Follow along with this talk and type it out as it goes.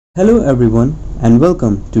Hello everyone and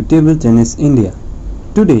welcome to Table Tennis India.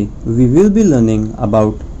 Today we will be learning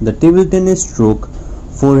about the table tennis stroke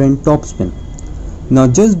forehand topspin. Now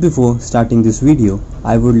just before starting this video,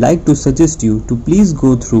 I would like to suggest you to please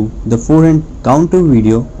go through the forehand counter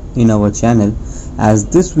video in our channel, as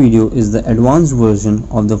this video is the advanced version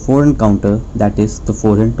of the forehand counter, that is the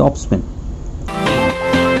forehand topspin.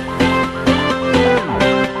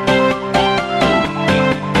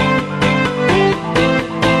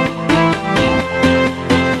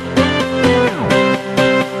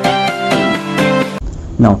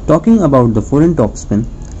 Now talking about the forehand topspin,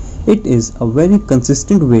 it is a very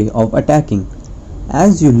consistent way of attacking,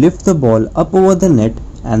 as you lift the ball up over the net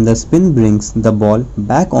and the spin brings the ball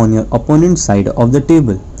back on your opponent's side of the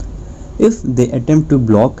table. If they attempt to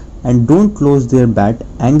block and don't close their bat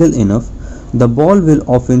angle enough, the ball will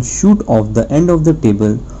often shoot off the end of the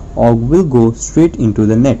table or will go straight into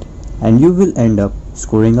the net and you will end up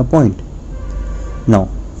scoring a point. Now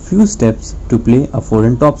few steps to play a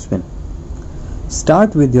forehand topspin.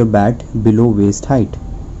 Start with your bat below waist height.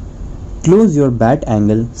 Close your bat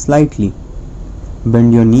angle slightly.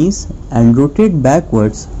 Bend your knees and rotate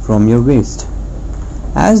backwards from your waist.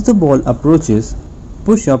 As the ball approaches,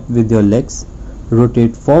 push up with your legs,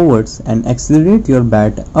 rotate forwards and accelerate your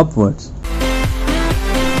bat upwards.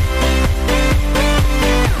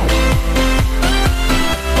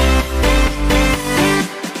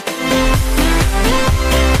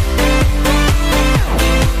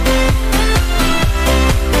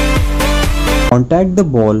 Contact the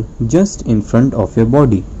ball just in front of your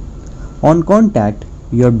body. On contact,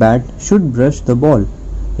 your bat should brush the ball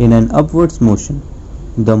in an upwards motion.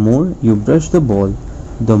 The more you brush the ball,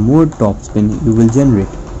 the more topspin you will generate.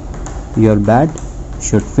 Your bat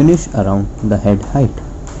should finish around the head height.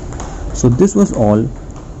 So this was all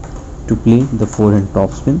to play the forehand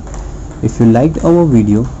topspin. If you liked our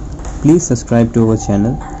video, please subscribe to our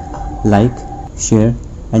channel, like, share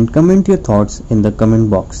and comment your thoughts in the comment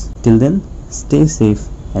box. Till then, stay safe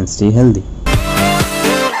and stay healthy.